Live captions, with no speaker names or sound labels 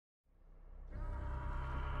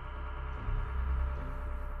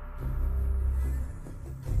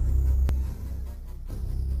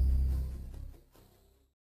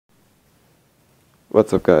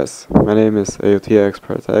What's up guys, my name is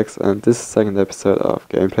AUTxPredatoRx and this is the second episode of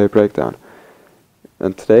Gameplay Breakdown.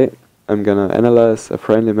 And today I'm gonna analyze a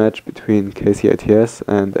friendly match between KCatS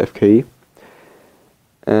and FKE.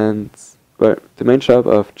 And well, the main job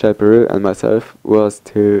of Chadberoo and myself was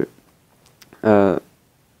to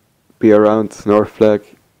be around North flag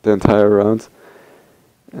the entire round.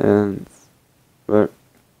 And well,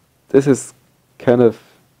 this is kind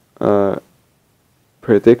of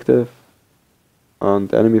predictive on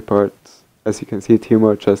the enemy part. As you can see,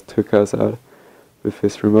 mort just took us out with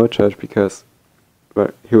his remote charge because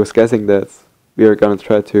well, he was guessing that we were gonna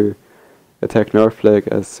try to attack North flag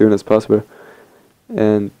as soon as possible,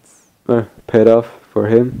 and well, paid off for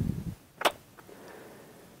him.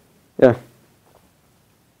 Yeah.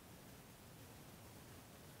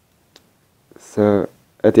 So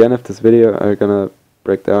at the end of this video, I'm gonna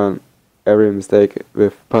break down every mistake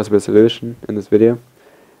with possible solution in this video.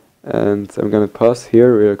 And I'm gonna pause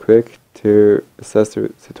here real quick to assess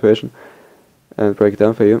the situation and break it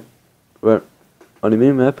down for you. Well, on the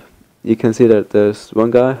minimap, you can see that there's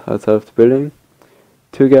one guy outside of the building,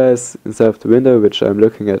 two guys inside of the window, which I'm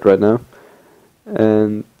looking at right now,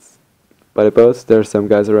 and by the boat there's some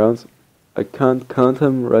guys around. I can't count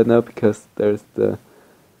them right now because there's the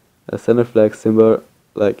center flag symbol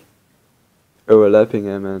like overlapping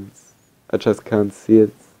him, and I just can't see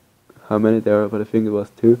it how many there are, but I think it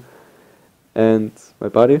was 2. And my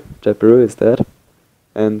body, Chadberoo, is dead,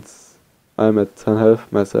 and I'm at 10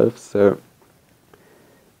 health myself, so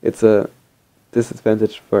it's a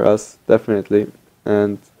disadvantage for us, definitely.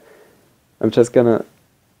 And I'm just gonna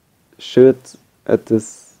shoot at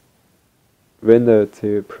this window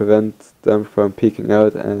to prevent them from peeking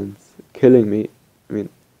out and killing me. I mean,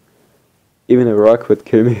 even a rock would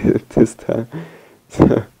kill me this time.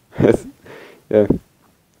 So, yeah.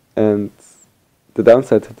 And the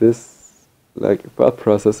downside to this thought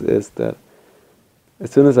process is that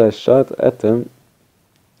as soon as I shot at them,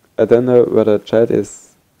 I don't know whether Chad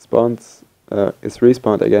is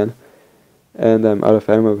respawned again, and I'm out of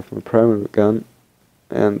ammo with my primary gun,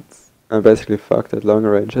 and I'm basically fucked at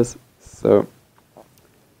longer ranges. So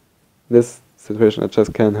in this situation I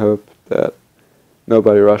just can't hope that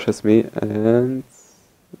nobody rushes me, and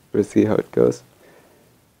we'll see how it goes.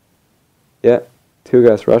 Yeah, 2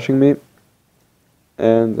 guys rushing me,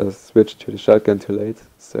 and I switched to the shotgun too late,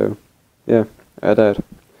 so yeah, I died.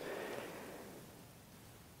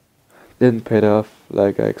 Didn't pay off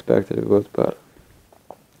like I expected it would, but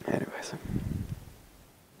anyways.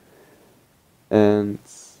 And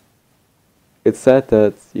it's sad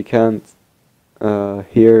that you can't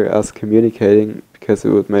hear us communicating, because it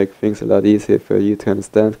would make things a lot easier for you to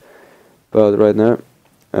understand. But right now,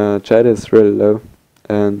 Chad is really low,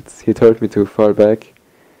 and he told me to fall back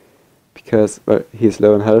because well, he's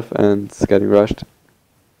low on health and is getting rushed.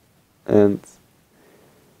 And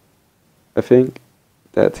I think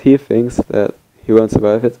that he thinks that he won't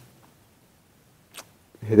survive it.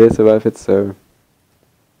 He did survive it, so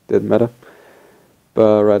didn't matter.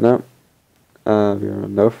 But right now, we're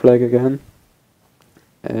on no flag again,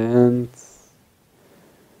 and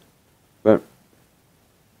well,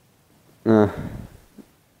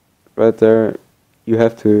 right there, you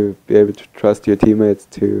have to be able to trust your teammates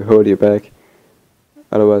to hold you back.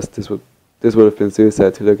 Otherwise, this would have been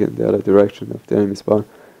suicide to look in the other direction of the enemy spawn.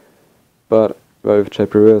 But well, with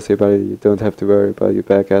Chadberoo as your buddy, you don't have to worry about your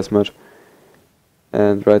back as much.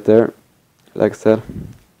 And right there, like I said,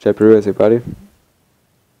 Chadberoo as your buddy.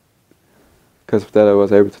 Because of that, I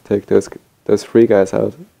was able to take those 3 guys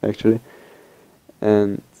out actually.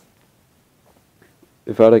 And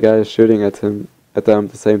if other guys shooting at them at the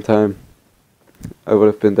same time, I would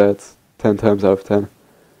have been dead 10 times out of 10.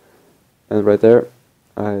 And right there,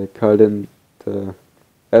 I called in the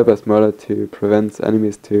airburst motor to prevent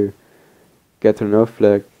enemies to get to North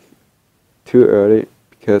flag too early,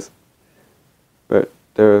 because well,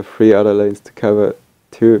 there are 3 other lanes to cover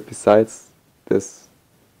too besides this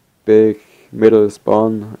big middle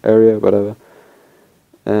spawn area, whatever.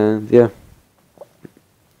 And yeah,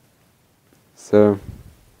 so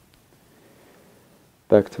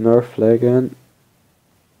back to North flag again.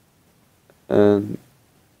 And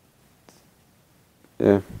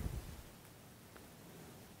yeah,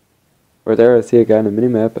 right there I see a guy on the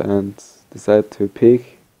minimap and decide to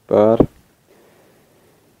peek, but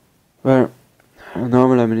well,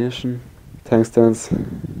 normal ammunition, tungstens,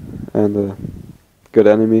 and a good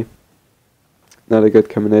enemy. Not a good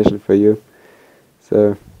combination for you.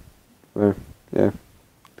 So well, yeah,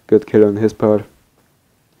 good kill on his part.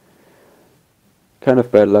 Kind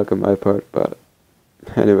of bad luck on my part, but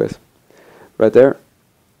anyways. Right there,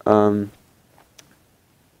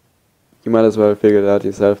 you might as well figure it out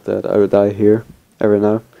yourself that I will die here every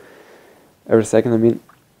second I mean,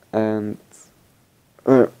 and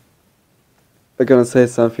I'm gonna say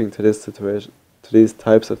something to this situation, to these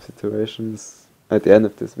types of situations at the end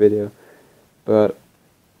of this video, but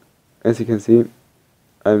as you can see,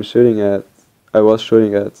 I was shooting at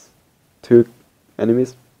 2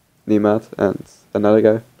 enemies, Nemat and another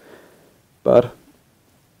guy, but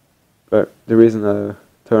the reason I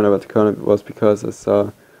turned about the corner was because I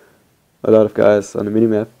saw a lot of guys on the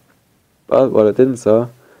minimap, but what I didn't saw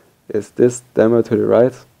is this demo to the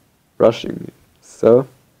right rushing me. So,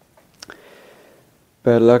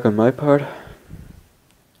 bad luck on my part.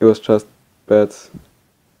 It was just bad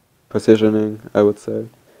positioning, I would say.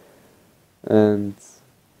 And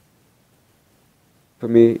for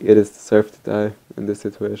me, it is deserved to die in this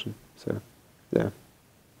situation. So, yeah.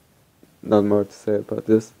 Not more to say about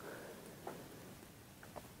this.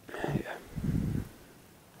 Yeah.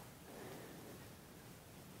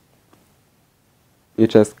 You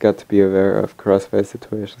just got to be aware of crossfire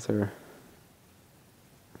situations, or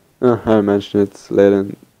I'll mention it later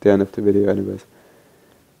in the end of the video anyways.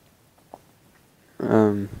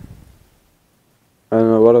 I don't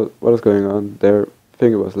know what was going on there. I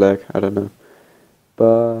think it was lag, I don't know.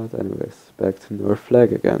 But anyways, back to North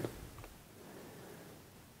flag again.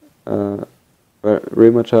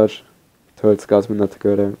 Remote charge told Scotsman not to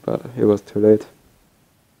go there, but it was too late.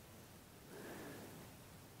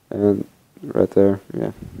 And right there,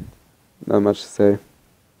 yeah, not much to say.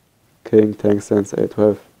 King, tank sense,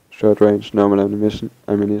 A12, short range, normal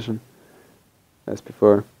ammunition, as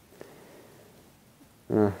before.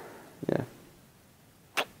 Yeah.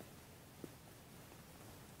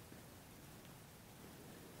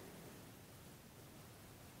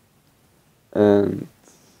 And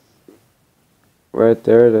right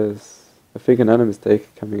there's, I think, another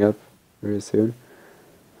mistake coming up very soon.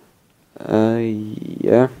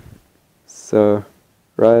 Yeah. So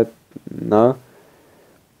right now,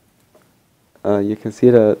 you can see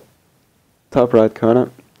that top right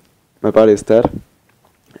corner, my body is dead,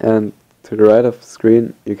 and to the right of the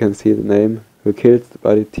screen you can see the name who killed the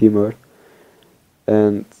body, mort,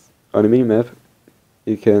 and on the minimap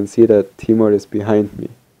you can see that mort is behind me.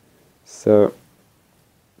 So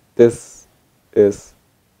this is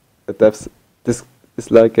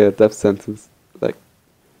like a death sentence, like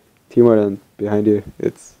mort and behind you,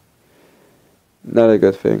 it's not a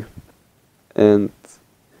good thing. And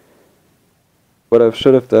what I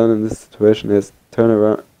should have done in this situation is turn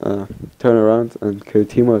around and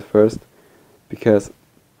kill mort first, because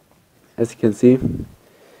as you can see,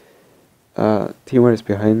 mort is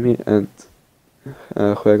behind me, and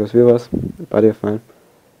juegosvivos, a buddy of mine,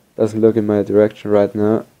 doesn't look in my direction right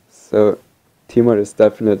now, so mort is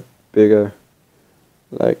definitely bigger,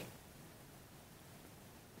 like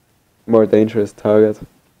more dangerous target.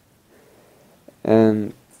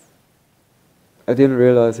 And I didn't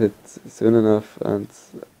realize it soon enough, and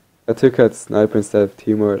I took out sniper instead of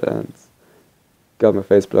mort and got my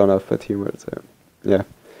face blown off by mort, so yeah.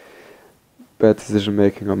 Bad decision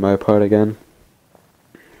making on my part again.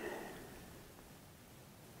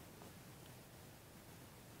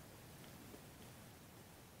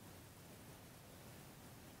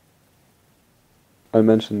 I'll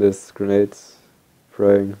mention this grenade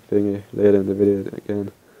throwing thingy later in the video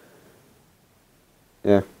again.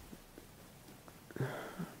 Yeah.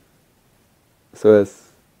 So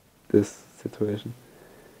as this situation.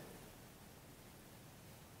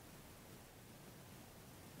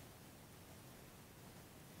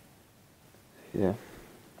 Yeah.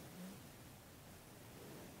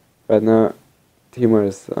 Right now, mort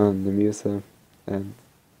is on the MoH, and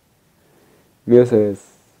MoH is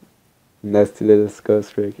nasty little skull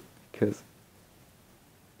streak, because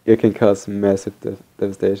you can cause massive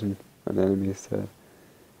devastation on enemies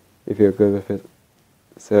if you're good with it.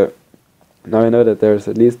 So now I know that there's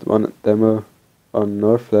at least one demo on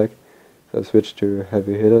North flag, so I've switched to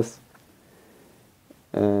heavy hitters,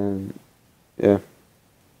 and yeah,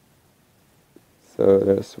 so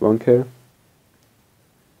there's one kill,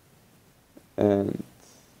 and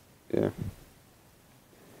yeah,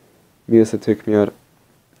 MoH took me out.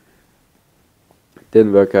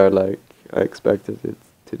 Didn't work out like I expected it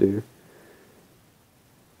to do,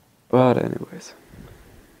 but anyways,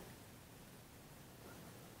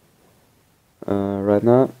 right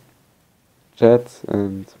now Chad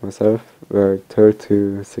and myself were told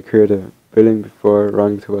to secure the building before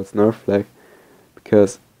running towards North flag,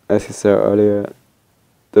 because as you saw earlier,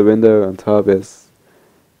 the window on top is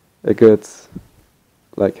a good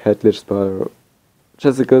like head glitch spot, or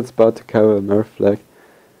just a good spot to cover North flag.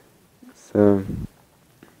 So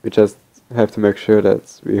we just have to make sure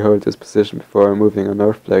that we hold this position before moving our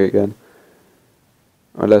north flag again,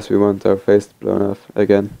 unless we want our face blown off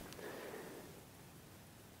again.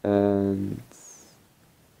 And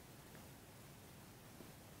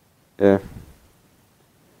yeah,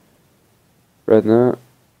 right now,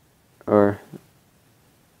 or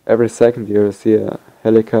every second you'll see a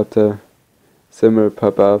helicopter similar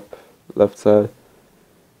pop up left side,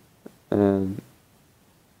 and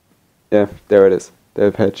yeah, there it is, the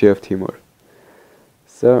Apache of Timor.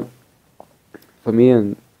 So for me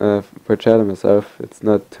and for Chad and myself, it's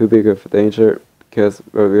not too big of a danger because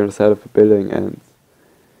we're inside of a building, and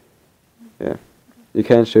yeah, you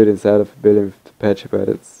can shoot inside of a building with the Apache, but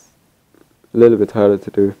it's a little bit harder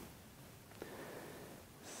to do.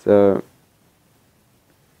 So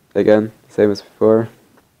again, same as before,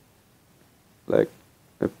 like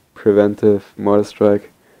a preventive mortar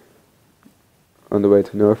strike on the way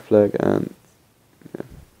to north flag, and yeah.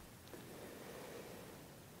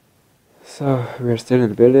 So we're still in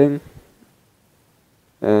the building,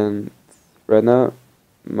 and right now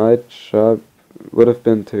my job would have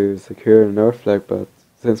been to secure the north flag, but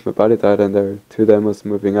since my body died and there are 2 demos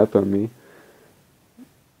moving up on me,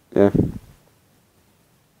 yeah,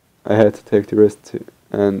 I had to take the risk to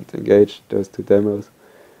and engage those 2 demos.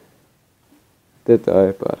 Did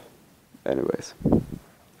die, but anyways,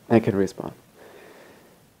 I can respawn.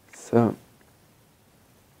 So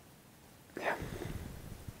yeah,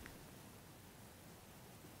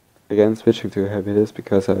 again switching to heavy hitters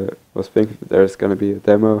because I was thinking that there's gonna be a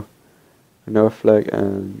demo, a north flag,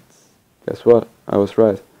 and guess what? I was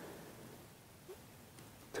right.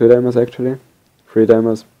 2 demos actually, 3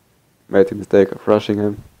 demos. Made the mistake of rushing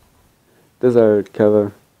him. This I'll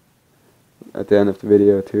cover at the end of the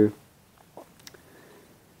video too.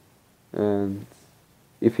 And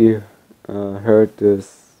if you heard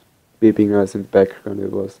this beeping noise in the background,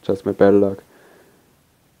 it was just my battle log.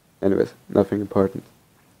 Anyways, nothing important.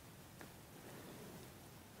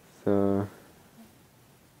 So,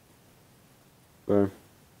 well,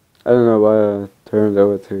 I don't know why I turned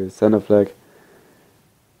over to center flag,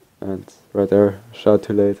 and right there, shot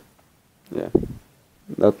too late. Yeah,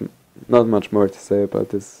 not much more to say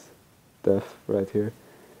about this death right here.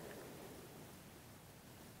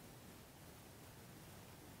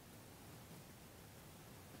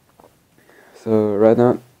 So right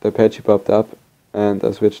now the Apache popped up, and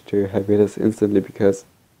I switched to heavy hitters instantly because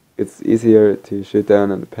it's easier to shoot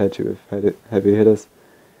down an Apache with heavy hitters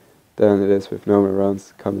than it is with normal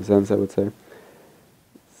rounds. Common sense, I would say.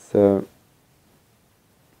 So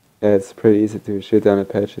yeah, it's pretty easy to shoot down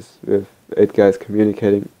Apaches with 8 guys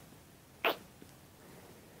communicating.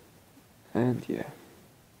 And yeah,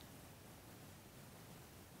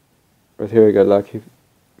 right here I got lucky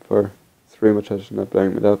for Streamer Judge not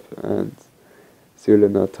blowing it up and Zulu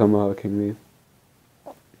not tomahawking me.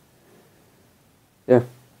 Yeah,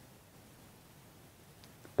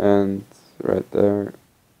 and right there,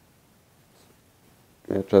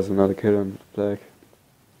 yeah, just another kill on the flag.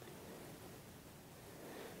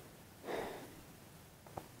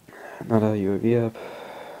 Another UAV up,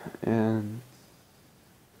 and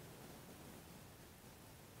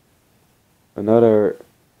another,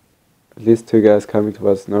 at least 2 guys coming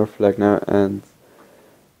towards north flag now, and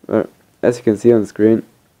as you can see on the screen,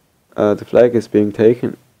 the flag is being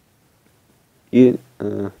taken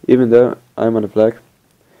even though I'm on the flag.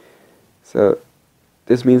 So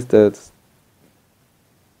this means that,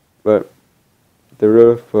 well, the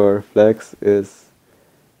rule for flags is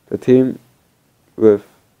the team with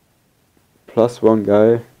 +1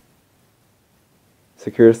 guy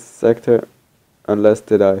secures the sector unless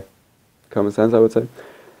they die. Common sense, I would say.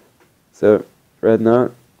 So right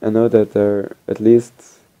now I know that there are at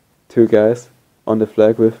least 2 guys on the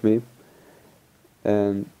flag with me,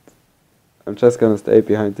 and I'm just gonna stay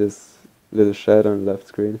behind this little shed on the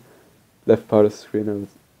left part of the screen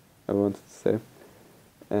I wanted to say,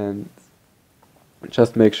 and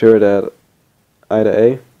just make sure that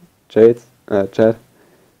either Chad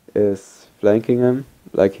is flanking him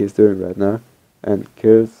like he's doing right now and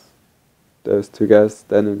kills those 2 guys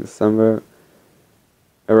standing somewhere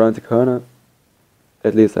around the corner.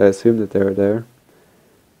 At least I assume that they're there.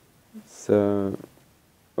 So,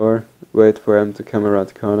 or wait for him to come around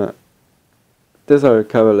the corner. This I'll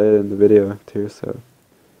cover later in the video too, so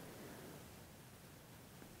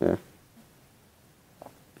yeah.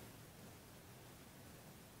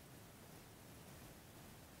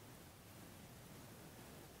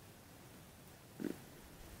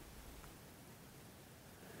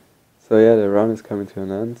 So yeah, the round is coming to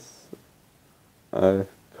an end. I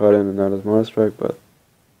caught in another mortar strike, but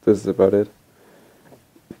this is about it.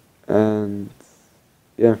 And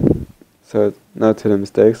yeah, So now to the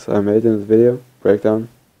mistakes I made in this video breakdown.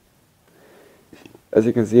 As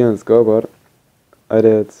you can see on the scoreboard, I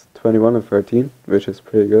did 21 and 13, which is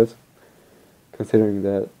pretty good, considering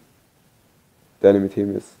that the enemy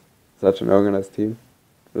team is such an organized team,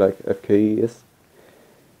 like FKE is.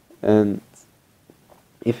 And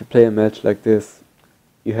if you play a match like this,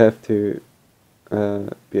 you have to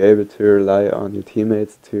be able to rely on your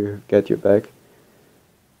teammates to get you back.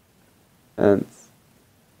 And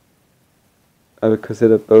I would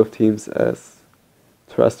consider both teams as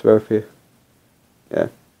trustworthy. Yeah.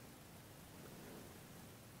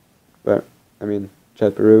 Well, I mean,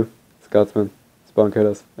 Chadberoo, Scotsman,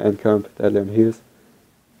 Spawnkillers, Encamp, DeadlyOnHeels,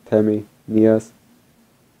 tammiiey, NeoZ.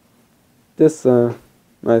 This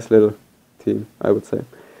nice little team, I would say.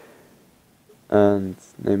 And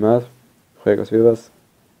Neymar, juegosvivos,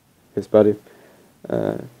 his buddy,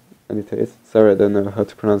 ANiTAeds. Sorry, I don't know how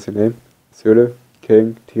to pronounce your name. Zulu,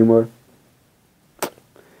 King, Timor.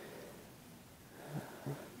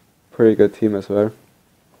 Pretty good team as well.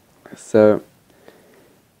 So,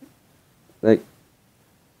 like,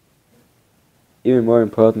 even more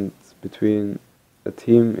important between a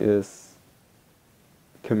team is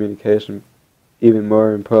communication. Even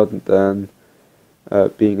more important than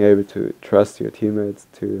being able to trust your teammates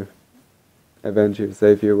to avenge you,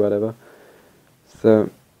 save you, whatever. So,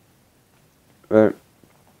 well,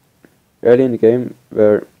 early in the game,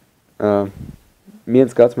 where me and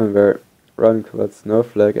Scotsman were running towards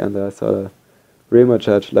North flag, and I saw a Remo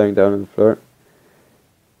charge lying down on the floor.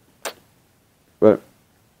 Well,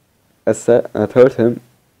 I told him,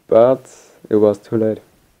 but it was too late.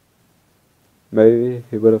 Maybe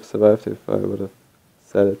he would have survived if I would have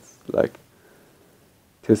said it like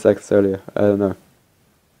 2 seconds earlier. I don't know.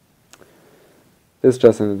 This is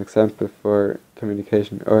just an example for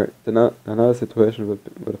communication. Or another situation would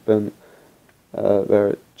have been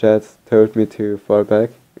where Chad told me to fall back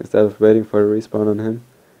instead of waiting for a respawn on him.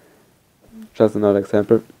 Just another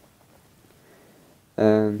example.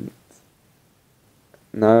 And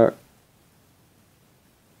now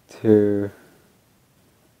to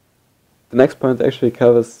the next point actually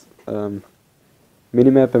covers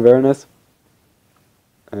minimap awareness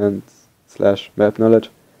and / map knowledge,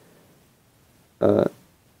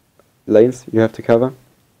 lanes you have to cover,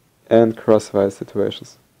 and crossfire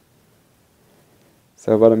situations.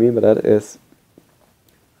 So what I mean by that is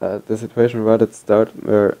the situation right at the start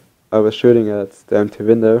where I was shooting at the empty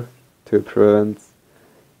window to prevent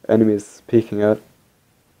enemies peeking out.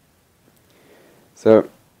 So,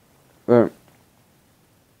 well,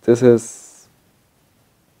 this is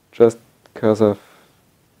just because of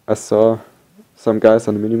I saw some guys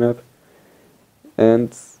on the minimap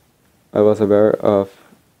and I was aware of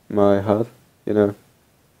my HUD, you know,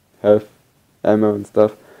 health, ammo and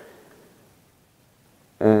stuff.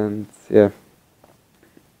 And yeah,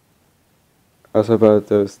 also about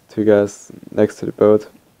those 2 guys next to the boat,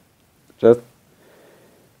 just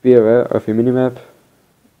be aware of your minimap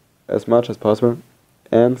as much as possible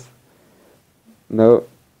and know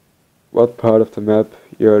what part of the map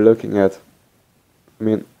you're looking at. I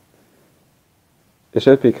mean, it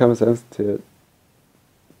should be common sense to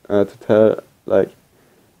tell, like,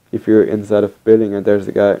 if you're inside of a building and there's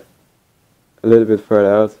a guy a little bit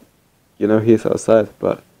further out, you know he's outside,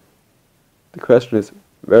 but the question is,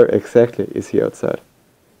 where exactly is he outside?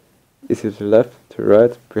 Is he to the left, to the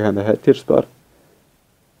right, behind the head glitch spot?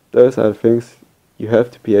 Those are the things you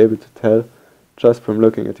have to be able to tell just from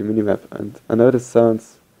looking at the minimap. And I know this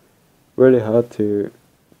sounds really hard to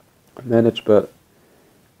manage, but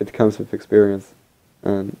it comes with experience.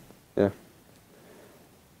 And yeah.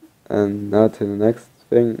 And now to the next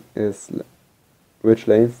thing is which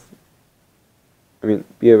lanes. I mean,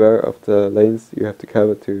 be aware of the lanes you have to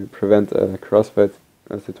cover to prevent a crossfire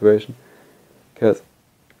situation, because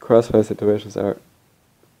crossfire situations are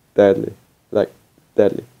deadly, like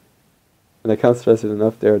deadly. And I can't stress it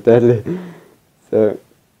enough, they are deadly. So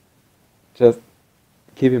just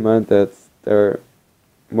keep in mind that there are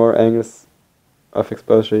more angles of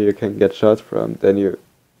exposure you can get shot from than you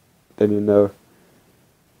know.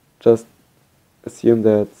 Just assume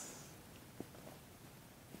that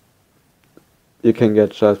you can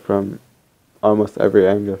get shot from almost every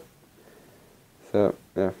angle. So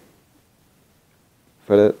yeah,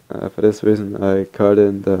 for this reason I called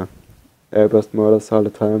in the airburst mortars all the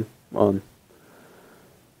time on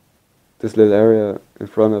this little area in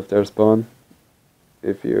front of their spawn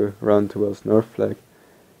if you run towards North flag.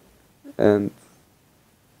 And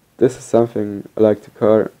this is something I like to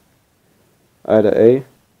call either A,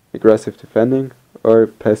 aggressive defending, or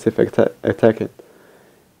passive attacking.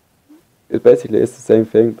 It basically is the same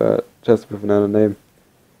thing, but just with another name.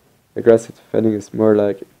 aggressive defending is more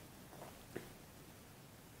like,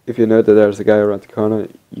 if you know that there's a guy around the corner,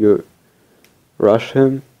 you rush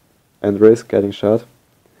him and risk getting shot.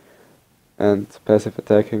 And passive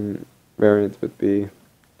attacking variant would be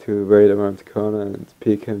to wait around the corner and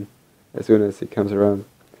peek him as soon as he comes around.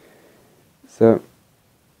 So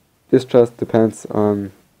this just depends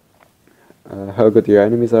on how good your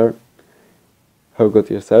enemies are, how good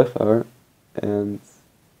yourself are, and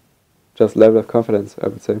just level of confidence, I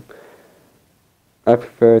would say. I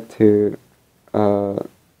prefer to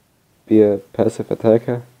be a passive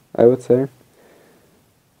attacker, I would say.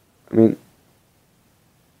 I mean,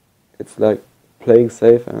 it's like playing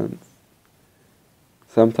safe, and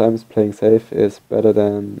sometimes playing safe is better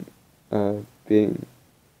than being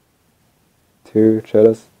too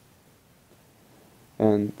jealous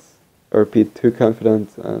and or be too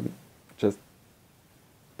confident and just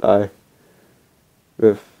die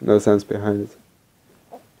with no sense behind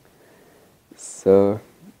it. So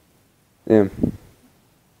yeah.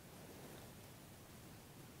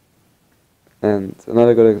 And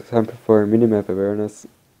another good example for minimap awareness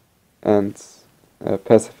and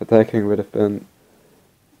passive attacking would have been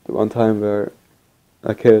the one time where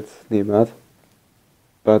I killed ANiTAeds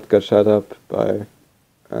but got shot up by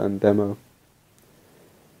a demo.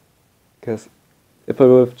 Because if I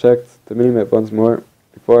would have checked the minimap once more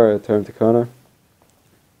before I turned the corner,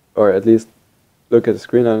 or at least look at the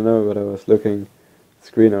screen, I don't know whether I was looking at the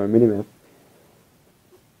screen or a minimap.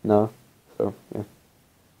 No, so yeah.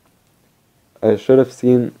 I should have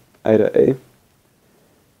seen either A,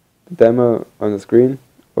 the demo on the screen,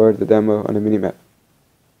 or the demo on the minimap.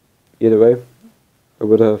 Either way, I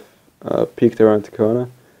would have peeked around the corner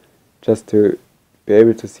just to be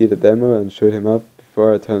able to see the demo and shoot him up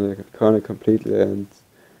before I turn the corner completely and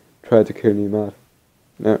try to kill ANiTAeds.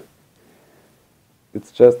 No,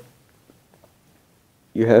 it's just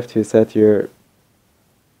you have to set your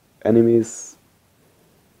enemies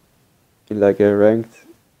in like a ranked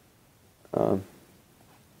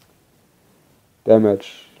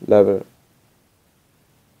damage level,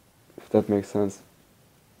 if that makes sense.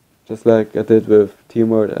 Just like I did with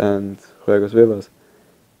mort and juegosvivos.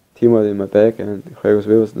 Mort in my back and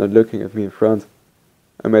juegosvivos not looking at me in front.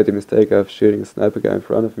 I made the mistake of shooting a sniper guy in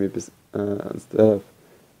front of me instead of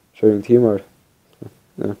shooting mort. So,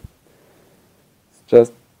 yeah. It's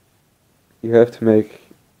just you have to make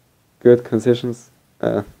good decisions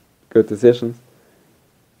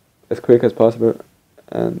as quick as possible,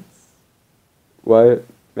 and while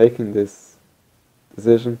making this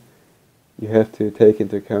decision you have to take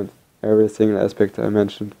into account every single aspect I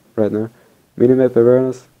mentioned right now. Minimap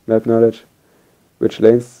awareness, map knowledge, which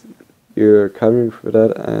lanes you're covering for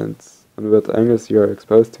that and on what angles you're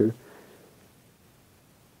exposed to.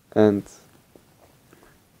 And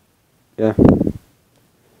yeah.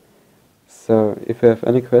 So if you have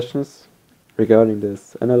any questions regarding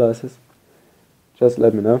this analysis, just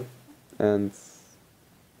let me know, and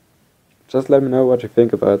just let me know what you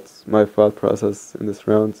think about my thought process in this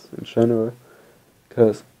round in general,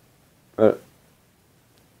 because well,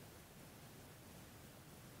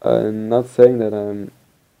 I'm not saying that I'm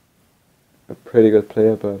a pretty good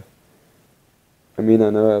player, but I mean I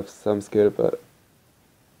know I have some skill, but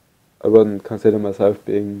I wouldn't consider myself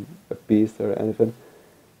being a beast or anything.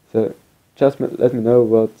 So just let me know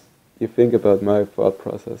what you think about my thought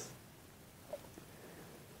process.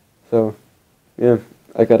 So yeah,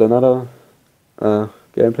 I got another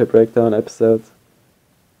gameplay breakdown episode.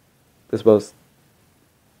 This was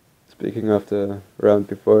speaking of the round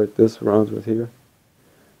before this round was here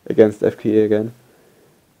against FKE again.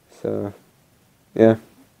 So yeah,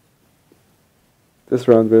 this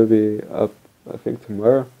round will be up I think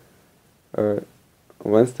tomorrow or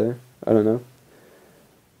on Wednesday, I don't know.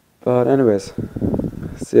 But anyways,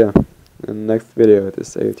 see ya in the next video.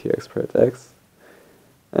 This is AUTxPredatoRx,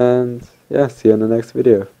 and yeah, see you in the next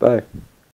video. Bye.